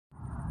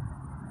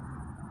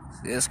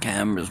This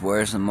camera's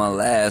worse than my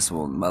last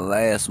one. My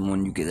last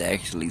one, you could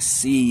actually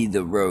see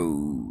the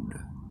road.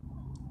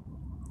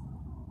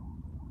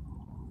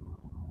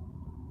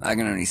 I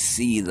can only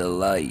see the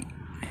light.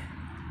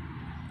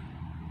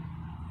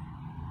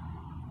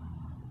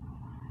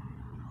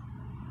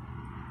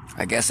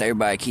 I guess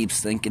everybody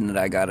keeps thinking that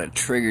I got a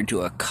trigger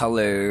to a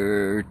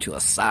color, to a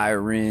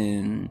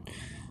siren,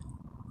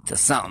 to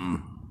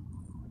something.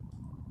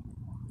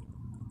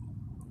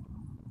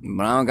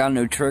 But I don't got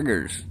no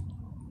triggers.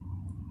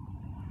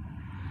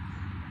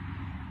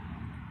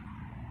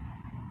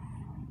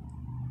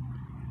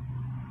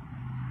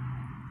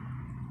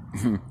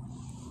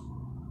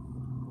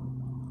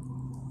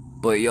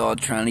 But y'all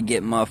trying to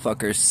get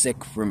motherfuckers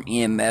sick from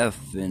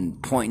EMF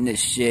and pointing at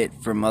shit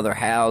from other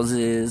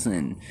houses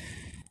and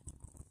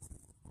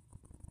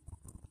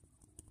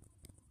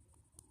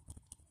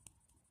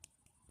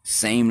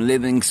same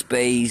living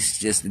space,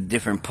 just a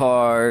different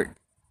part,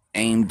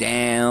 aim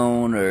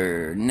down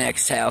or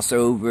next house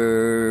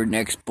over,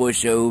 next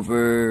bush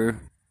over.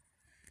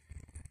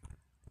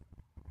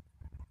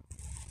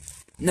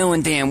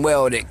 Knowing damn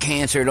well that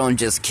cancer don't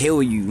just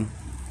kill you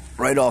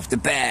right off the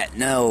bat,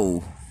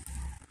 no.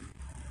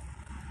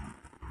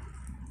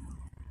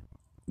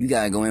 You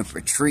gotta go in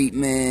for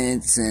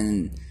treatments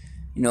and,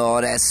 you know,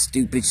 all that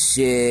stupid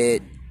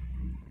shit.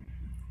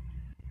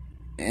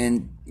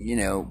 And, you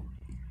know,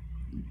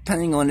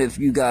 depending on if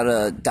you got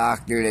a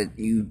doctor that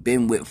you've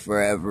been with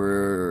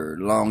forever,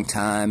 long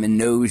time, and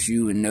knows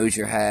you and knows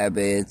your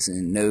habits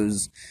and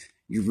knows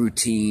your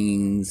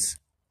routines.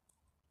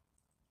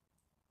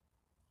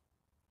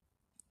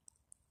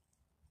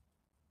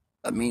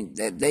 I mean,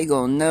 that they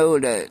gonna know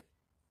that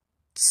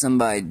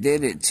somebody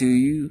did it to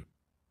you.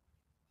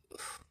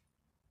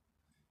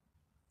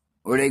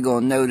 Or they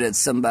gonna know that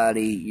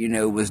somebody, you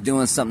know, was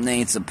doing something they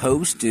ain't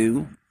supposed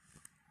to.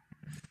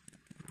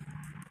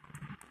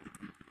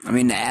 I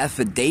mean, the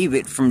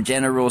affidavit from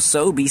General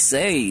Sobey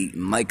say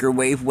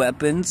microwave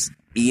weapons,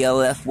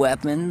 ELF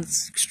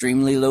weapons,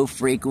 extremely low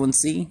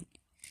frequency,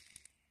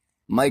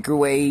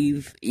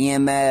 microwave,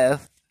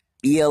 EMF,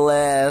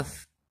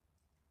 ELF.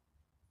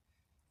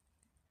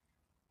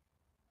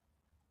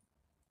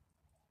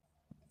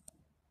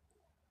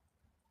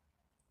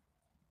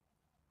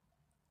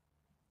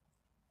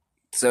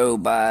 So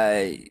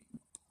by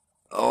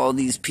all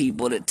these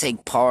people that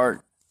take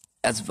part,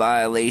 that's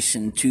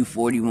violation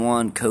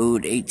 241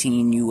 code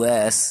 18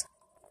 US.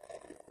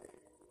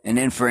 And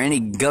then for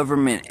any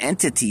government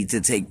entity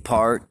to take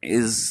part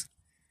is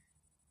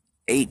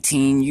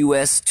 18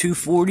 US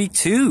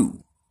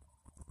 242.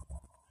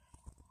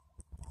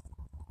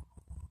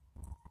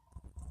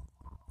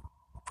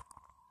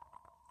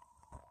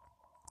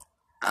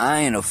 I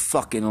ain't a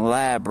fucking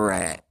lab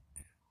rat.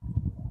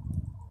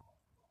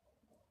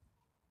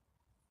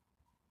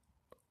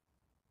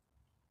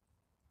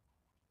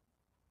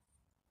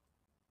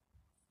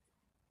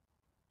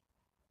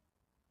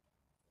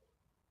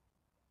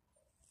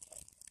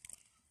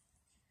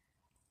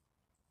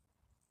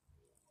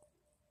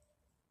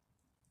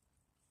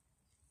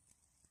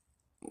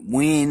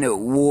 We ain't at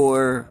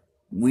war.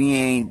 We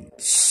ain't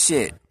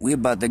shit. We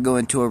about to go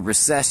into a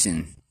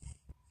recession.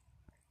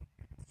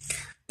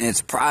 And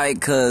it's probably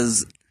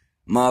because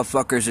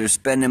motherfuckers are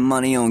spending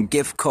money on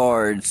gift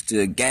cards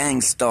to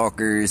gang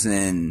stalkers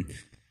and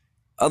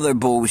other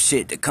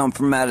bullshit to come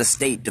from out of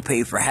state to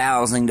pay for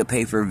housing, to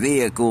pay for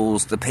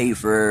vehicles, to pay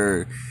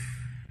for,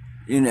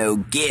 you know,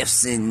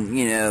 gifts and,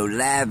 you know,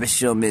 lavish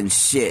them and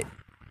shit.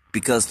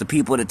 Because the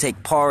people that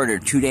take part are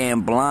too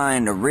damn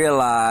blind to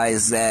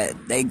realize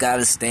that they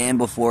gotta stand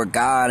before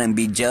God and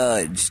be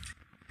judged.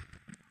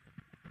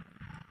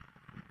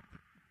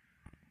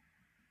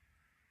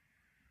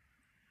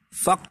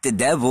 Fuck the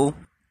devil.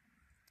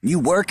 You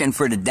working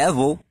for the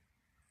devil.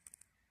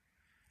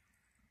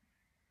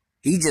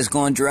 He just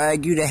gonna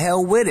drag you to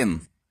hell with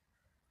him.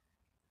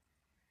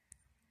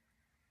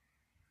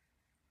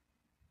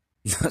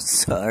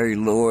 Sorry,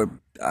 Lord.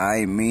 I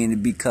ain't mean to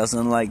be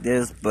cussing like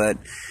this, but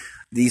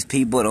these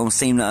people don't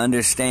seem to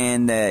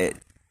understand that,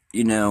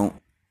 you know,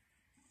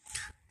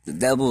 the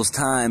devil's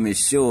time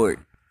is short.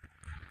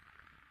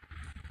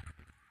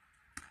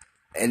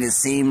 And it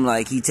seemed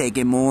like he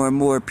taking more and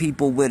more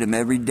people with him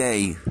every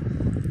day.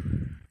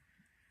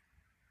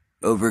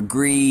 Over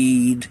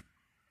greed,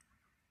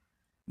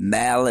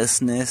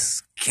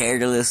 maliceness,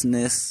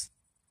 carelessness.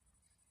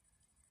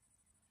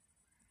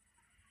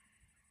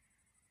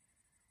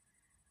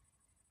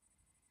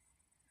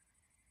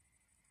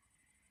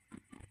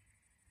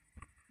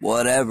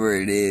 Whatever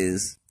it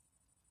is,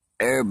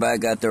 everybody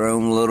got their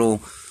own little,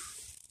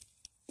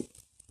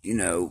 you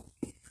know,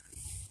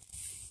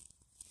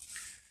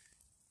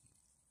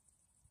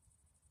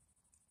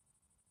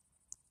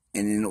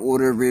 and in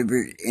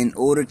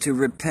order to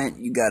repent,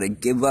 you gotta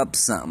give up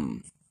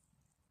something.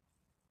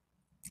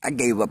 I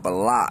gave up a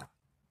lot.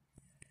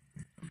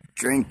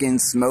 Drinking,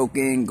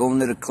 smoking,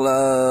 going to the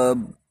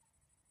club,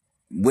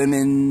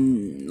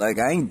 women. Like,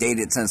 I ain't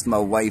dated since my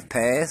wife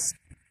passed.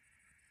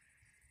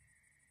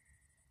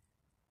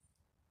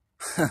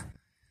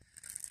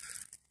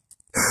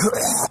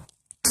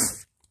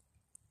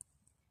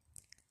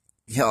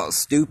 Y'all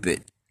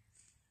stupid.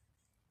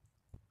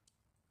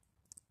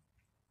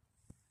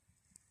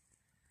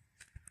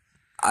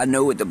 I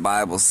know what the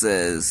Bible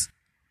says.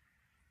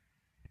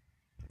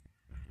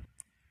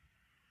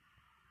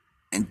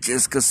 And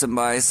just because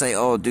somebody say,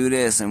 oh, do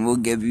this and we'll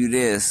give you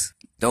this,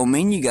 don't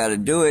mean you gotta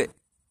do it.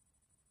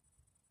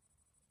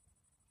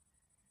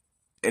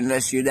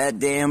 Unless you're that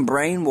damn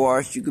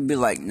brainwashed, you could be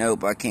like,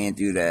 nope, I can't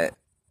do that.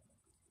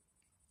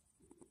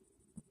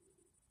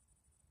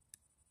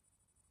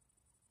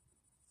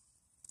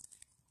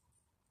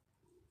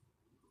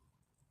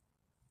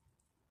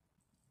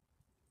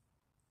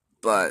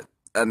 But,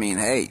 I mean,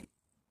 hey.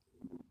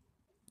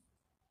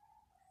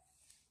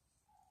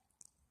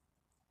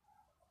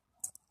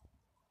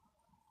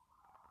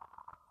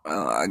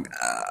 I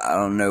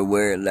don't know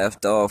where it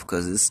left off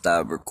because it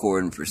stopped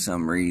recording for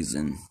some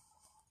reason.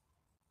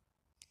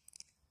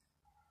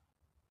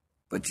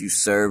 But you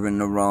serving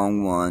the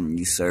wrong one.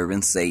 You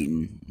serving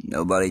Satan.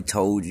 Nobody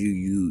told you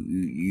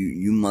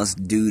you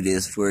must do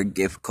this for a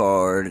gift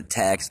card, a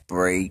tax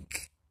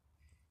break,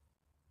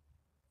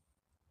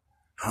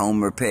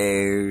 home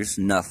repairs,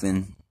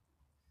 nothing.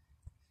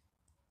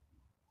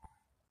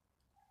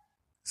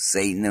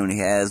 Satan only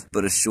has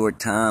but a short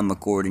time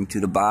according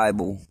to the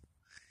Bible.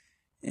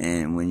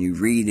 And when you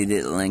read it,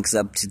 it links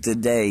up to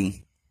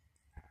today.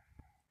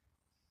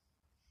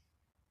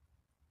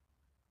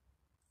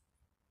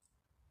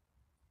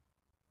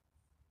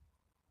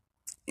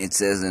 It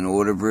says in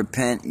order to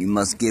repent, you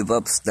must give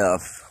up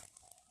stuff.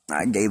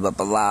 I gave up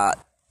a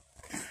lot.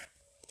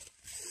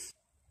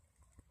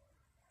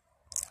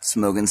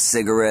 Smoking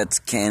cigarettes,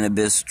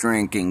 cannabis,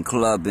 drinking,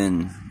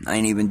 clubbing. I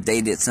ain't even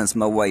dated since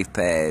my wife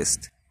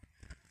passed.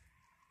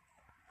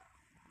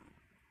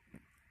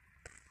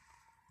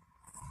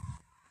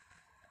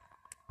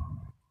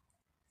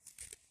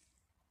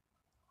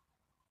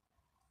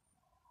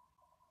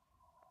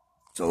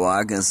 So all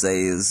I can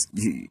say is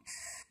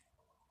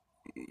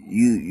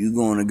you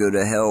gonna go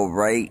to hell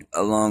right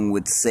along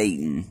with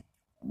Satan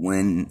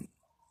when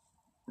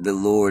the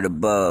Lord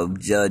above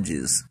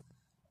judges.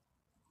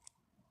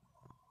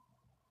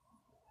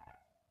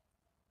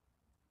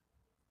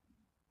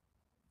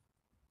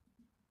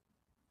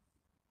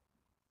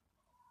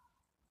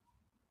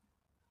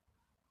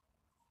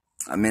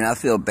 I mean, I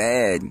feel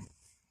bad.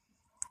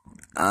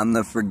 I'm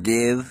the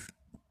forgive.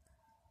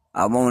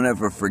 I won't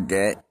ever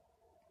forget.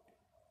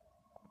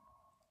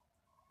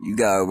 You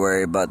gotta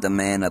worry about the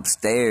man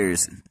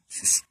upstairs.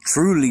 She's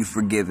truly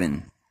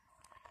forgiven.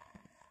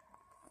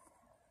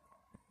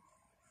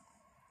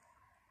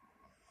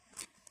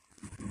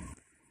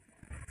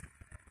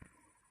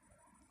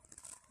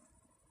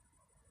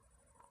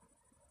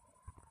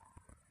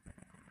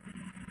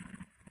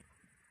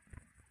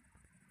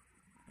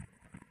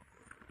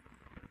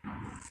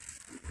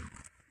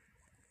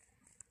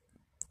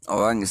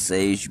 All I can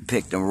say is you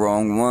picked the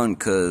wrong one,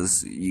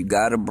 cause you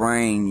got a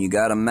brain, you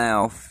got a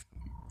mouth.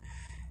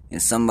 And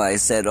somebody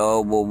said,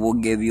 oh, well, we'll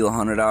give you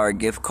 $100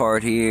 gift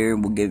card here,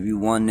 we'll give you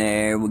one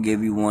there, we'll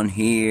give you one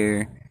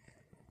here.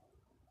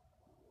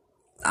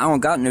 I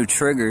don't got no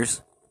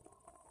triggers.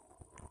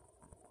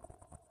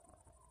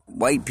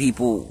 White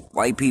people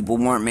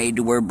weren't made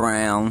to wear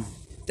brown.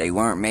 They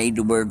weren't made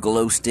to wear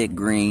glow stick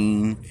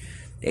green.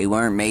 They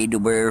weren't made to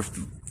wear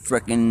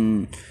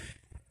frickin'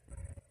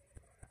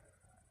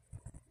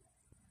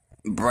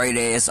 bright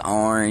ass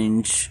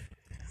orange.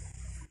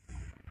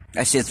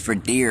 That shit's for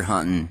deer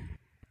hunting.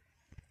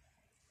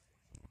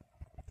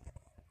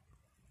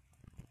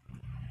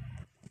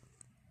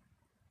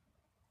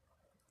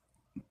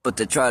 But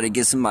to try to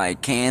get somebody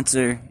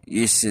cancer,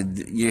 you're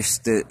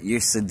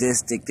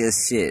sadistic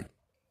as shit.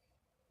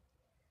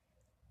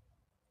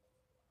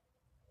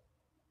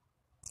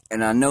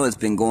 And I know it's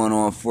been going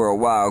on for a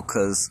while,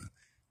 cause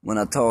when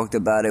I talked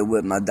about it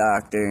with my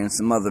doctor and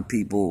some other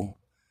people,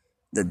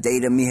 the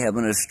date of me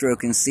having a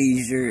stroke and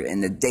seizure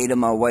and the date of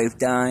my wife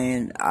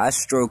dying, I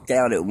stroked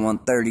out at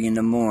 1:30 in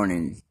the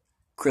morning.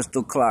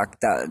 Crystal clock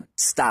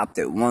stopped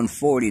at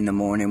 1:40 in the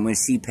morning when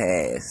she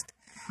passed.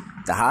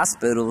 The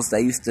hospitals,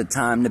 they used to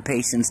time the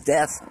patient's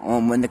death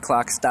on when the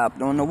clock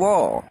stopped on the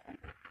wall.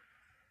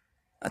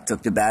 I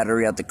took the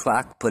battery out the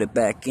clock, put it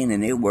back in,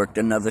 and it worked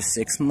another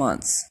 6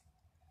 months.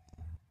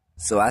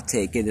 So I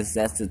take it as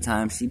that's the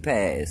time she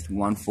passed,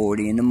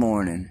 1:40 in the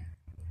morning.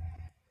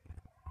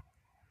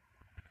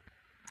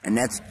 And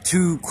that's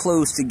too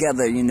close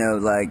together, you know,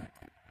 like,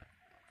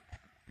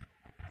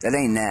 that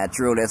ain't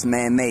natural, that's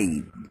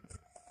man-made.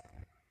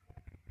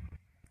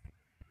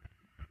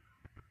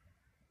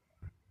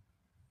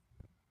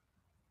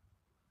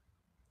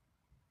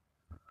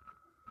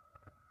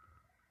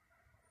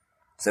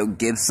 So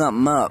give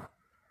something up.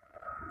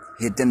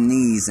 Hit them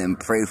knees and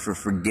pray for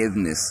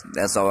forgiveness.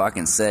 That's all I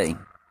can say.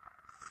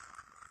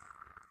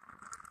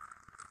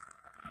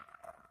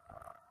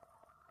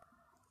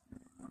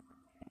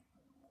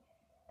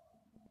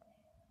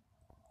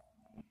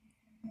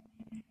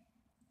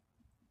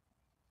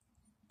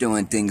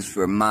 Doing things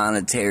for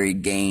monetary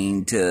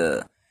gain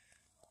to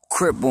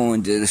cripple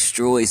and to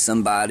destroy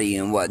somebody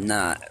and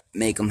whatnot.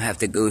 Make them have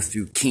to go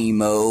through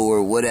chemo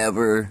or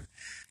whatever.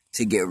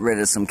 to get rid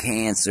of some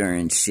cancer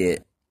and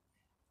shit.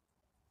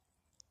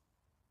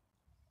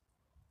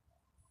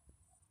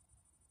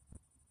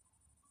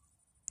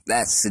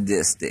 That's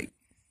sadistic.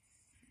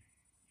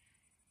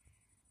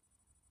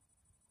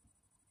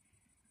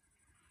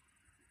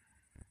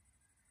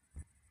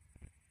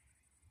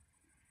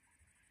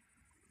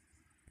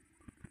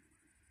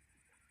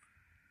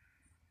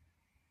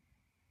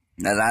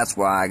 Now that's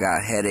why I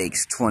got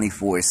headaches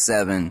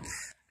 24/7.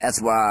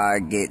 That's why I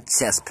get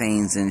chest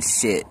pains and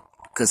shit.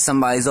 Cause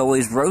somebody's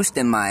always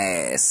roasting my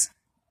ass.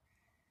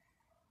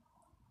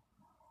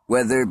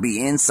 Whether it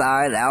be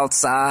inside,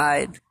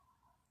 outside,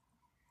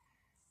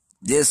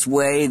 this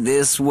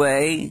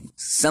way,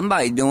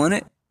 somebody doing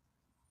it.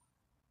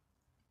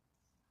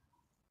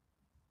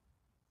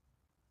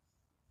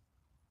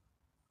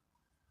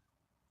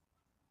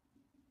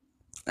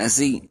 And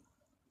see,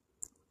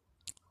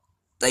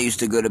 they used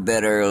to go to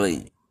bed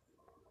early.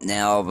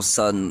 Now all of a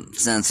sudden,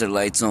 sensor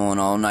lights on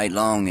all night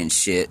long and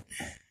shit.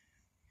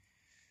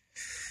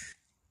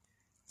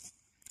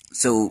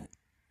 So,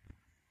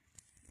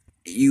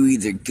 you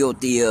either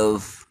guilty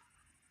of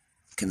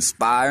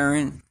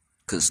conspiring,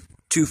 because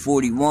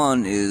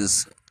 241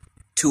 is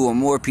 2 or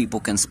more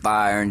people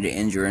conspiring to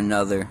injure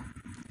another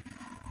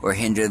or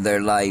hinder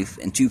their life,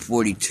 and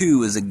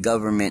 242 is a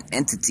government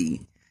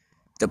entity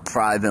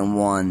depriving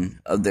one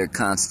of their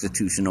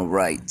constitutional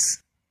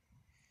rights.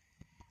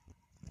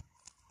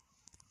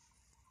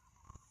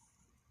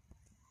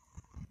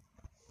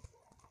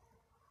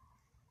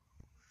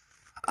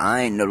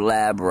 I ain't no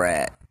lab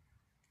rat.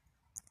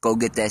 Go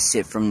get that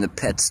shit from the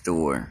pet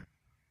store.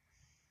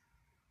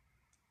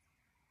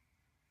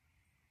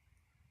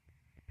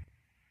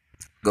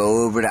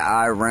 Go over to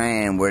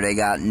Iran where they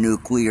got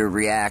nuclear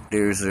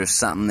reactors or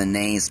something and they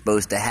ain't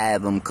supposed to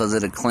have them because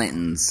of the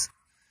Clintons.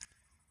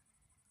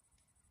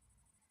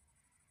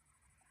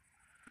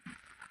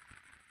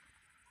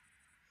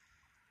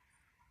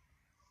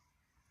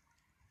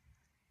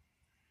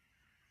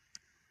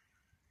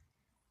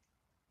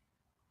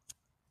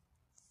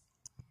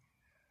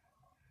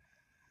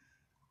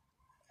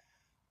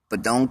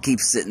 But don't keep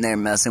sitting there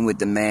messing with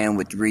the man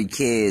with 3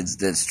 kids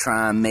that's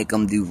trying to make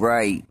them do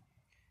right.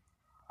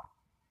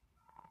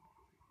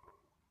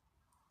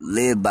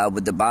 Live by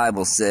what the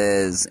Bible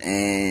says,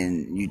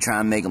 and you try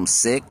and make them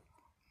sick?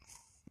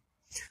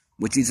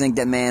 What you think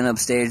that man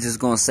upstairs is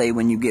going to say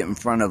when you get in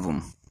front of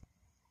him?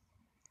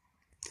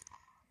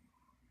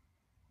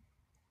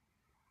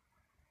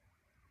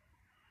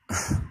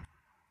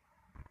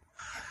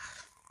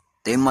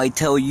 They might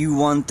tell you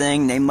one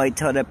thing, they might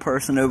tell that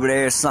person over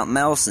there something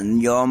else,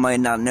 and y'all might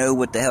not know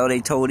what the hell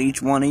they told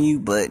each one of you,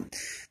 but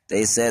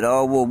they said,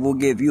 oh, well, we'll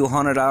give you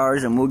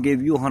 $100 and we'll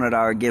give you a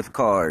 $100 gift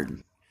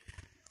card.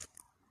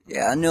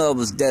 Yeah, I knew I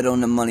was dead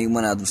on the money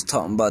when I was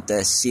talking about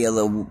that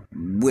Sheila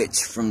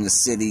witch from the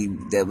city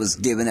that was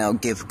giving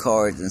out gift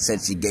cards and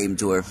said she gave them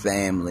to her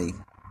family.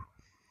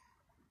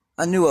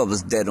 I knew I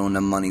was dead on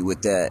the money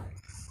with that.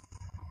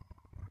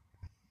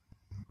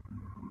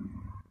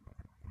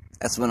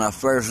 That's when I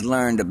first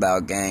learned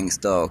about gang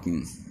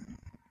stalking.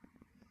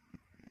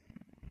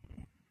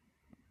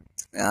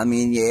 I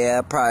mean, yeah,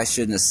 I probably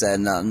shouldn't have said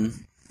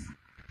nothing.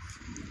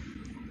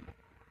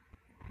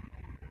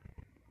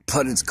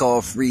 But it's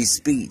called free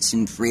speech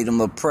and freedom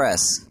of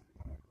press.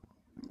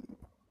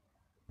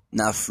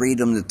 Not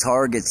freedom to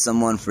target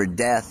someone for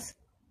death.